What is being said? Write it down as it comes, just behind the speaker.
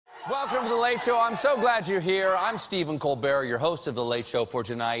Welcome to The Late Show. I'm so glad you're here. I'm Stephen Colbert, your host of The Late Show for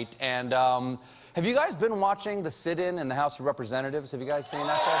tonight. And have you guys been watching the sit-in in the House of Representatives? Have you guys seen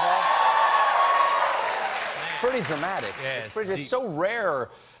that so far? Pretty dramatic. Yeah, It's so rare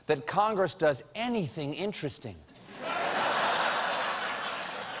that Congress does anything interesting.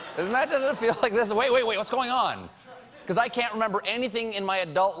 Doesn't it feel like this? Wait, what's going on? Because I can't remember anything in my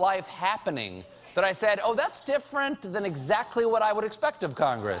adult life happening that I said, oh, that's different than exactly what I would expect of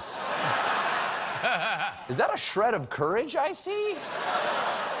Congress. Is that a shred of courage I see?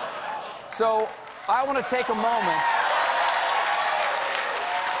 So, I want to take a moment.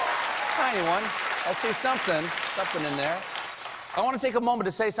 Tiny one. I see something in there. I want to take a moment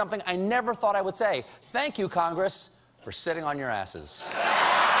to say something I never thought I would say. Thank you, Congress, for sitting on your asses.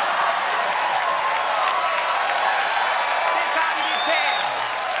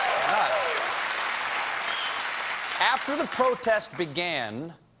 After the protest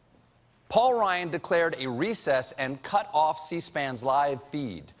began, Paul Ryan declared a recess and cut off C-SPAN's live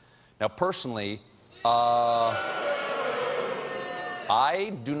feed. Now, personally, I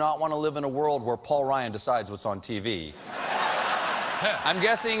do not want to live in a world where Paul Ryan decides what's on TV. I'm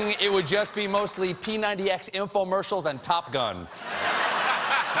guessing it would just be mostly P90X infomercials and Top Gun.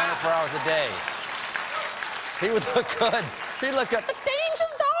 24 hours a day. He would look good. He'd look good. The danger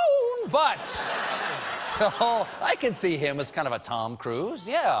zone! But oh, I can see him as kind of a Tom Cruise,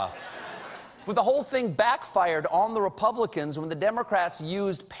 yeah. But the whole thing backfired on the Republicans when the Democrats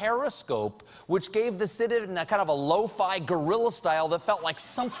used Periscope, which gave the sit-in a kind of a lo-fi guerrilla style that felt like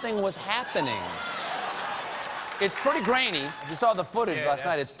something was happening. It's pretty grainy. If you saw the footage last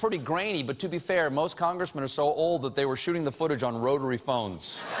night, it's pretty grainy, but to be fair, most congressmen are so old that they were shooting the footage on rotary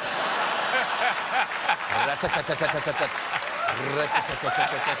phones.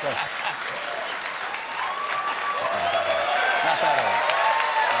 Not that old.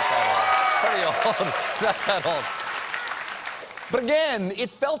 Pretty old. Not that old. But again, it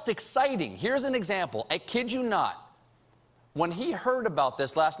felt exciting. Here's an example. I kid you not. When he heard about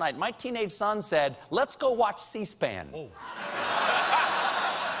this last night, my teenage son said, let's go watch C-SPAN. Oh.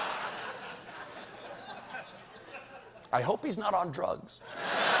 I hope he's not on drugs.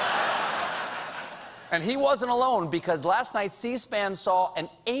 And he wasn't alone, because last night C-SPAN saw an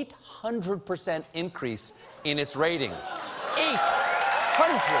 800% increase in its ratings. 800%.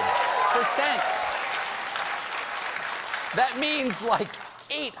 That means like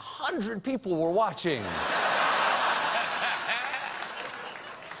 800 people were watching.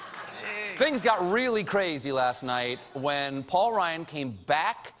 Things got really crazy last night when Paul Ryan came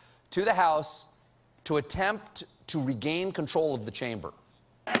back to the House to attempt to regain control of the chamber.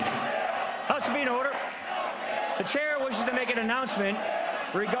 House will be in order. The chair wishes to make an announcement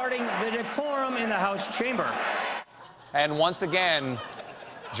regarding the decorum in the House chamber. And once again,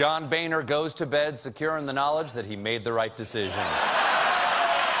 John Boehner goes to bed secure in the knowledge that he made the right decision.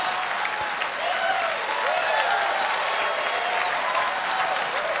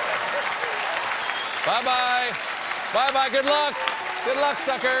 Bye-bye. Bye-bye. Good luck. Good luck,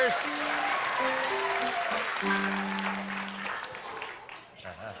 suckers.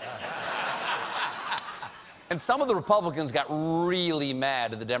 And some of the Republicans got really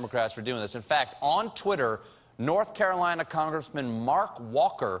mad at the Democrats for doing this. In fact, on Twitter, North Carolina Congressman Mark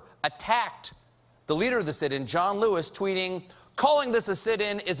Walker attacked the leader of the sit-in, John Lewis, tweeting, calling this a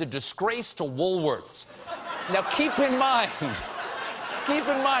sit-in is a disgrace to Woolworths. Now, keep in mind,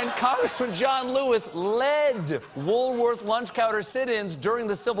 Congressman John Lewis led Woolworth lunch counter sit-ins during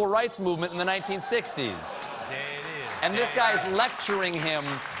the civil rights movement in the 1960s. And this guy's lecturing him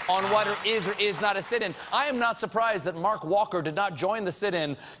on what is or is not a sit-in. I am not surprised that Mark Walker did not join the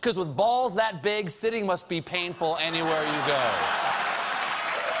sit-in, because with balls that big, sitting must be painful anywhere you go.